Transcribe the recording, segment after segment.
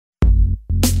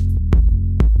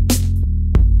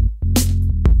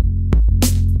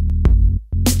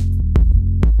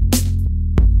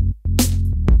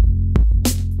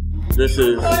This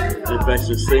is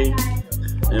infection C,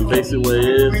 and basically what it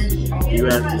is, you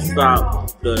have to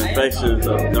stop the infections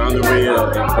of gonorrhea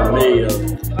and chlamydia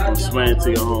from spreading to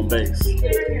your home base.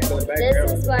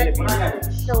 This is what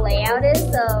the layout is.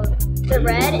 So the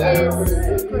red is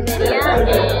chlamydia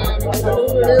and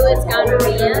blue is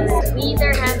gonorrhea. We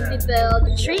either have to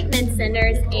build treatment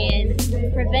centers and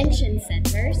prevention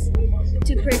centers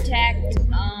to protect it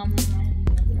from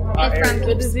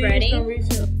keep spreading.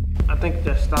 I think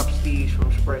that stops these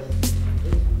from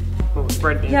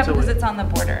spreading. Yeah, because it's on the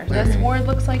border. This ward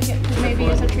looks like it could maybe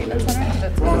use a treatment center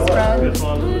that's going to spread. You're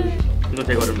gonna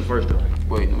take away the first though.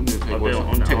 Wait, no,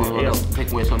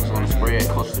 take away something that's gonna spread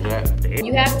close to that.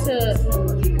 You have to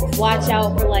watch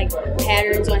out for like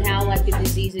patterns on how like the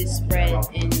disease is spread,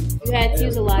 and you have to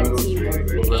use a lot of teamwork,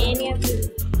 and you have to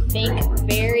think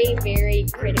very, very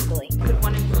critically. Could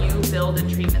one of you build a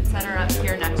treatment center up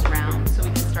here next round so we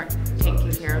can start taking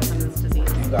care of some of this disease?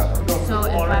 So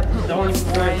if I put the only ones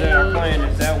that are playing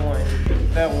is that one,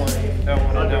 and that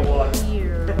one.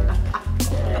 here.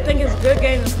 I think it's a good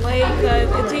game to play because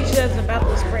it teaches us about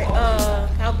the spread,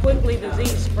 how quickly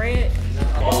disease spread.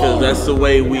 Because that's the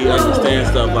way we understand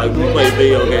stuff. Like we play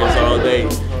video games all day,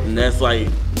 and that's like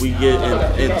we get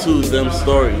into them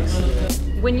stories.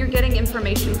 When you're getting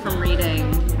information from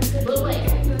reading,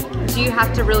 do you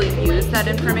have to really use that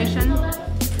information?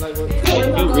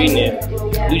 If you reading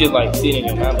it, you just like seeing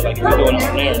it in your mind, but like if you're doing it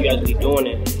on there, you actually doing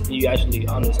it, and you actually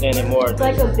understand it more. It's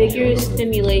like a bigger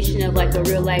stimulation of like a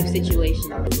real life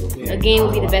situation. A game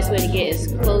would be the best way to get as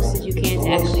close as you can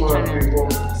to actually trying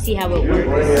to see how it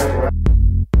works.